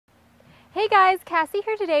Hey guys, Cassie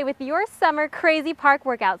here today with your summer crazy park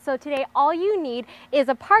workout. So today all you need is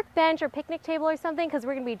a park bench or picnic table or something because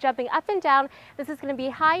we're going to be jumping up and down. This is going to be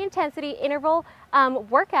high intensity interval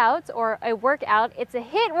workouts or a workout. It's a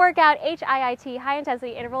HIIT workout, HIIT, high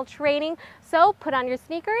intensity interval training. So put on your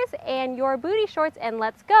sneakers and your booty shorts and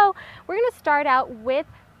let's go. We're going to start out with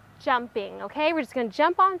jumping, okay? We're just going to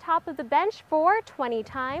jump on top of the bench for 20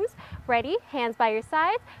 times. Ready? Hands by your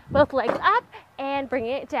sides, both legs up and bring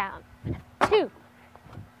it down. 2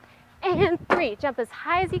 and 3. Jump as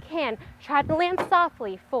high as you can. Try to land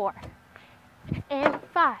softly. 4 and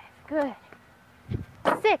 5. Good.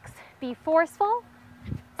 6. Be forceful.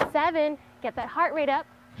 7. Get that heart rate up.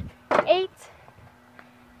 8.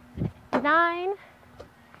 9.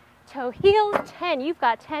 Toe heels. 10. You've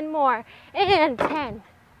got 10 more. And 10.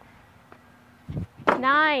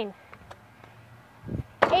 9.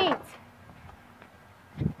 8.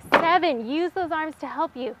 7. Use those arms to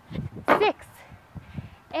help you. 6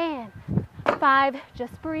 and 5.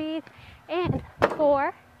 Just breathe. And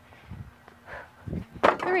 4,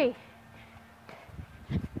 3,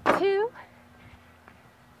 2,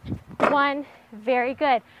 1. Very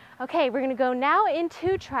good. Okay, we're going to go now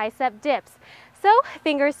into tricep dips. So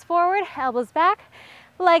fingers forward, elbows back,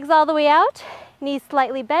 legs all the way out, knees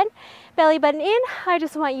slightly bent, belly button in. I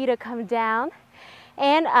just want you to come down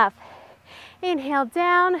and up. Inhale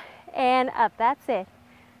down and up. That's it.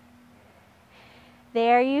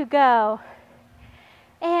 There you go.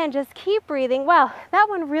 And just keep breathing. Wow, that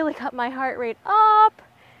one really got my heart rate up.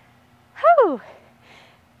 Whew.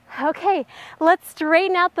 Okay, let's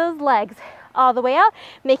straighten out those legs all the way out,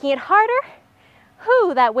 making it harder.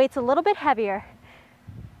 Whew, that weight's a little bit heavier.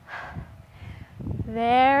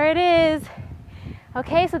 There it is.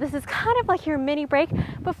 Okay, so this is kind of like your mini break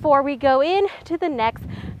before we go into the next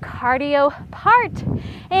cardio part.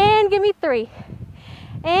 And give me 3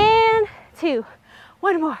 and 2.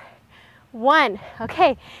 One more. 1.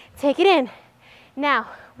 Okay, take it in. Now,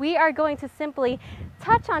 we are going to simply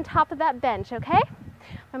touch on top of that bench, okay?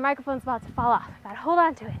 My microphone's about to fall off. Gotta hold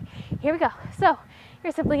on to it. Here we go. So,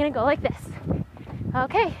 you're simply gonna go like this.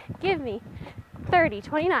 Okay, give me 30,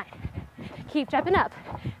 29. Keep jumping up.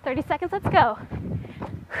 30 seconds, let's go.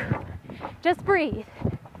 Just breathe.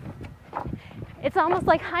 It's almost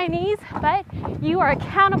like high knees, but you are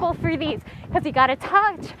accountable for these because you gotta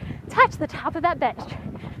touch the top of that bench.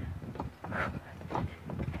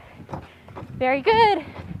 Very good.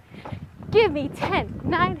 Give me 10,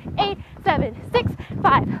 9, 8, 7, 6,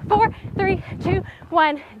 5, 4, 3, 2,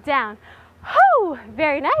 1, down. Whew,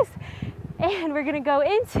 very nice. And we're gonna go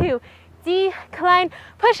into decline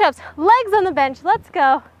push-ups. Legs on the bench, let's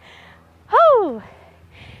go. Whew.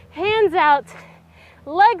 Hands out,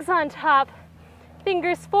 legs on top,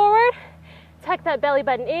 fingers forward, tuck that belly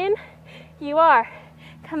button in. You are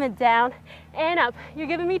coming down and up. You're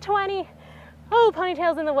giving me 20. Oh,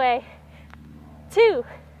 ponytail's in the way. 2,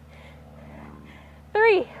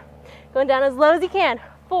 3, going down as low as you can.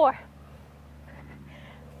 4,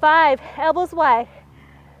 5, elbows wide.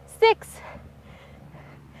 6,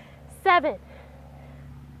 7.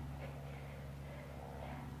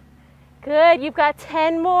 Good, you've got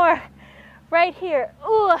 10 more right here.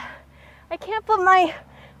 Ooh, I can't put my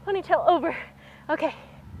ponytail over. Okay.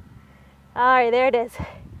 All right, there it is.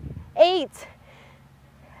 8,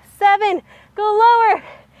 7, go lower.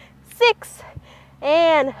 6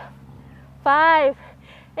 and 5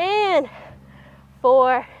 and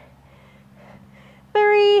 4,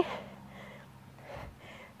 3,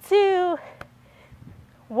 2,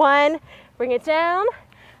 1. Bring it down.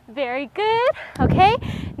 Very good. Okay,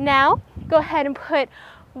 now go ahead and put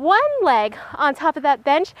one leg on top of that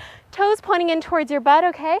bench, toes pointing in towards your butt,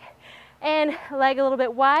 okay? And leg a little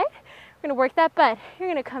bit wide. We're gonna work that butt. You're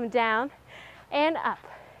gonna come down and up,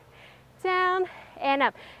 down and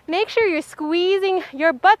up. Make sure you're squeezing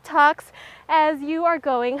your buttocks as you are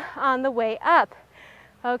going on the way up.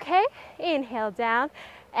 Okay, inhale down,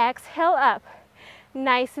 exhale up.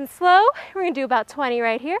 Nice and slow. We're gonna do about 20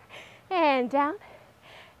 right here. And down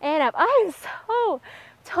and up. I'm so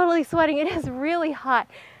totally sweating. It is really hot.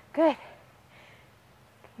 Good.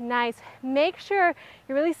 Nice. Make sure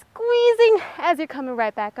you're really squeezing as you're coming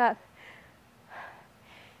right back up.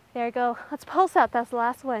 There you go. Let's pulse out. That's the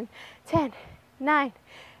last one. 10, 9,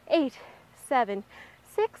 8, 7,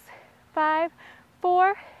 6, 5,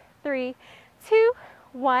 4, 3, 2,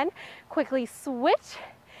 1. Quickly switch.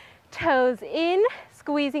 Toes in,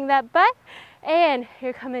 squeezing that butt. And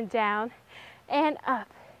you're coming down and up.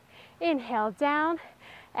 Inhale down,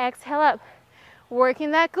 exhale up.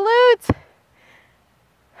 Working that glute.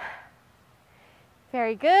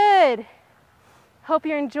 Very good. Hope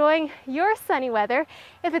you're enjoying your sunny weather,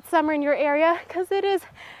 if it's summer in your area, because it is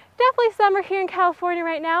definitely summer here in California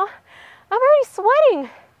right now. I'm already sweating.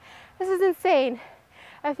 This is insane.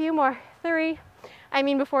 A few more. 3,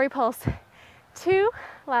 before we pulse. 2,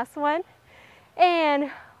 last one,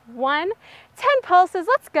 and 1. 10 pulses,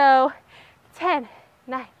 let's go. 10,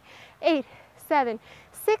 9, 8, 7,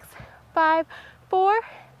 6, 5, 4,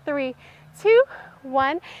 3, 2,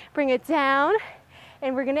 1. Bring it down,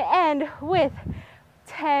 and we're gonna end with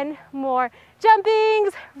 10 more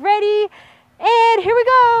jumpings. Ready, and here we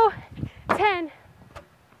go. 10,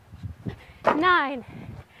 9,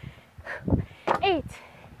 8,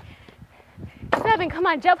 7, come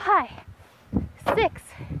on, jump high. 6,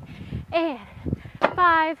 and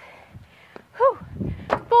 5, 4,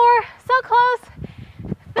 so close.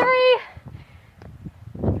 3,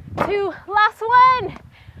 2, last one.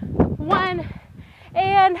 1,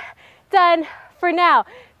 and done for now.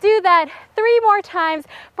 Do that 3 more times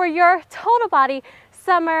for your total body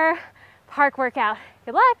summer park workout.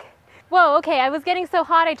 Good luck. Whoa, okay, I was getting so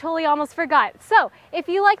hot I totally almost forgot. So if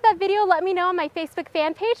you like that video, let me know on my Facebook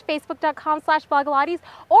fan page, facebook.com/Blogilates,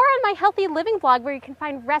 or on my healthy living blog, where you can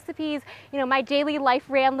find recipes, my daily life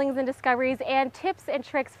ramblings and discoveries, and tips and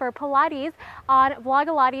tricks for Pilates on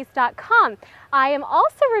Blogilates.com. I am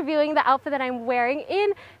also reviewing the outfit that I'm wearing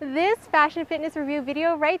in this fashion fitness review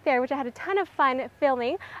video right there, which I had a ton of fun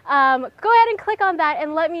filming. Go ahead and click on that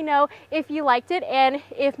and let me know if you liked it and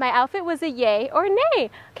if my outfit was a yay or nay,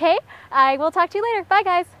 okay? I will talk to you later. Bye,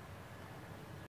 guys.